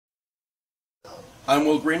I'm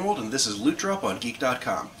Will Greenwald, and this is Loot Drop on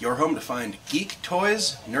Geek.com, your home to find geek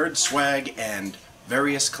toys, nerd swag, and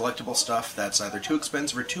various collectible stuff that's either too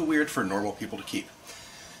expensive or too weird for normal people to keep.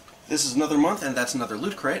 This is another month, and that's another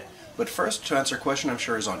Loot Crate, but first, to answer a question I'm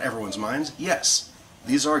sure is on everyone's minds, yes,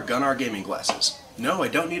 these are Gunnar gaming glasses. No, I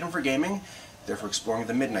don't need them for gaming, they're for exploring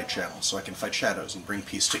the Midnight Channel, so I can fight shadows and bring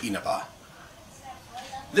peace to Inaba.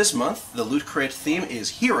 This month, the Loot Crate theme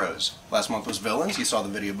is Heroes. Last month was Villains, you saw the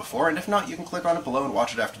video before, and if not, you can click on it below and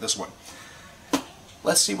watch it after this one.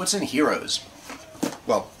 Let's see what's in Heroes.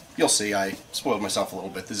 Well, you'll see, I spoiled myself a little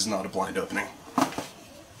bit. This is not a blind opening,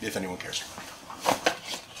 if anyone cares.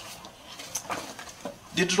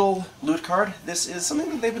 Digital loot card. This is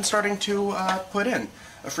something that they've been starting to put in.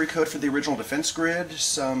 A free code for the original Defense Grid,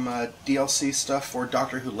 some DLC stuff for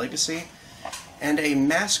Doctor Who Legacy, and a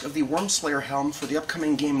mask of the Wormslayer helm for the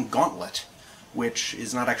upcoming game Gauntlet, which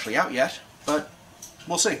is not actually out yet, but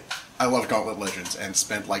we'll see. I love Gauntlet Legends and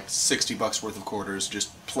spent like $60 worth of quarters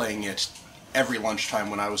just playing it every lunchtime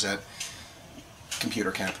when I was at computer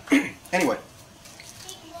camp. Anyway,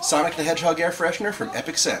 Sonic the Hedgehog air freshener from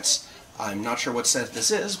Epic Sense. I'm not sure what scent this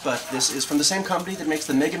is, but this is from the same company that makes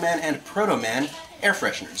the Mega Man and Proto Man air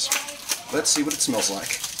fresheners. Let's see what it smells like.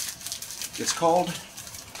 It's called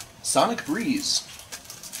Sonic Breeze.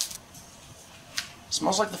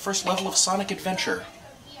 Smells like the first level of Sonic Adventure.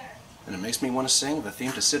 And it makes me want to sing the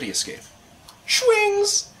theme to City Escape.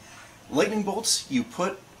 Shwings! Lightning bolts you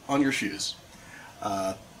put on your shoes.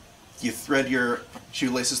 You thread your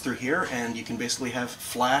shoelaces through here, and you can basically have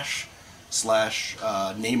Flash /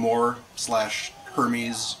 Namor /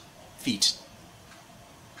 Hermes feet.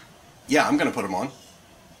 Yeah, I'm gonna put them on.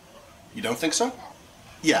 You don't think so?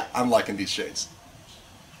 Yeah, I'm liking these shades.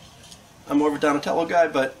 I'm more of a Donatello guy,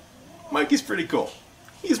 but Mikey's pretty cool.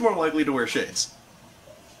 He's more likely to wear shades.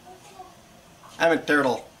 I'm a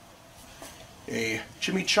turtle. A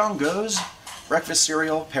Chimichango's breakfast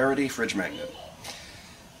cereal parody fridge magnet.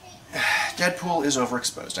 Deadpool is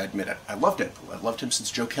overexposed, I admit it. I love Deadpool. I've loved him since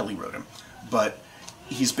Joe Kelly wrote him. But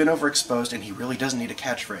he's been overexposed, and he really doesn't need a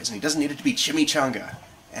catchphrase, and he doesn't need it to be Chimichanga.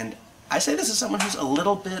 And I say this as someone who's a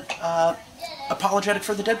little bit apologetic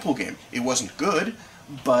for the Deadpool game. It wasn't good,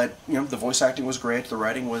 but you know, the voice acting was great, the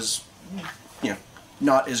writing was, you know,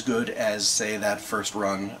 not as good as, say, that first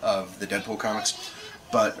run of the Deadpool comics,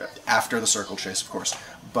 but after the Circle Chase, of course.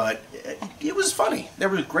 But it was funny. There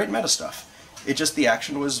was great meta stuff. It just, the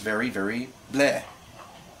action was very, very bleh.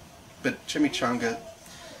 But Chimichanga,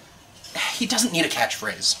 he doesn't need a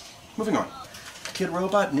catchphrase. Moving on. Kid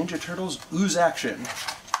Robot Ninja Turtles Ooze Action.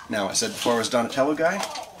 Now, I said before I was a Donatello guy.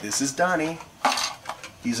 This is Donnie.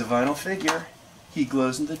 He's a vinyl figure. He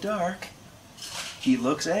glows in the dark. He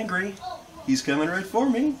looks angry. He's coming right for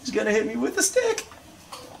me. He's gonna hit me with a stick.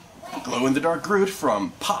 Glow-in-the-dark Groot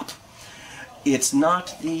from Pop. It's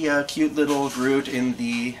not the cute little Groot in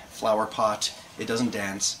the flower pot. It doesn't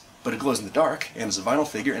dance, but it glows in the dark, and it's a vinyl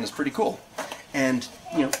figure, and it's pretty cool. And,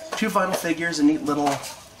 you know, 2 vinyl figures, and neat little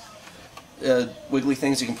wiggly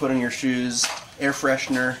things you can put on your shoes, air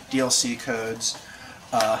freshener, DLC codes,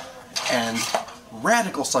 and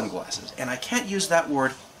radical sunglasses. And I can't use that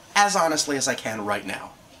word as honestly as I can right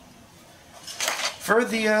now. For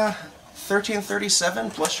the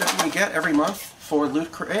 $13.37 plus shipping you get every month for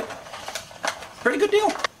Loot Crate, pretty good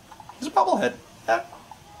deal. It's a bobblehead.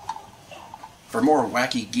 For more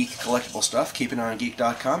wacky geek collectible stuff, keep an eye on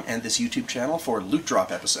Geek.com and this YouTube channel for Loot Drop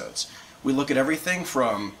episodes. We look at everything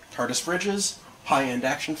from TARDIS fridges, high-end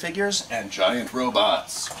action figures, and giant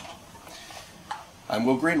robots. I'm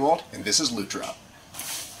Will Greenwald, and this is Loot Drop.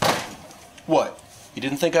 What? You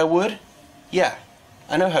didn't think I would? Yeah,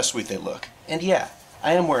 I know how sweet they look. And yeah,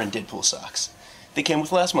 I am wearing Deadpool socks. They came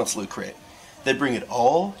with last month's Loot Crate. They bring it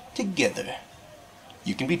all together.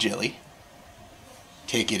 You can be jelly.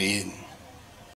 Take it in.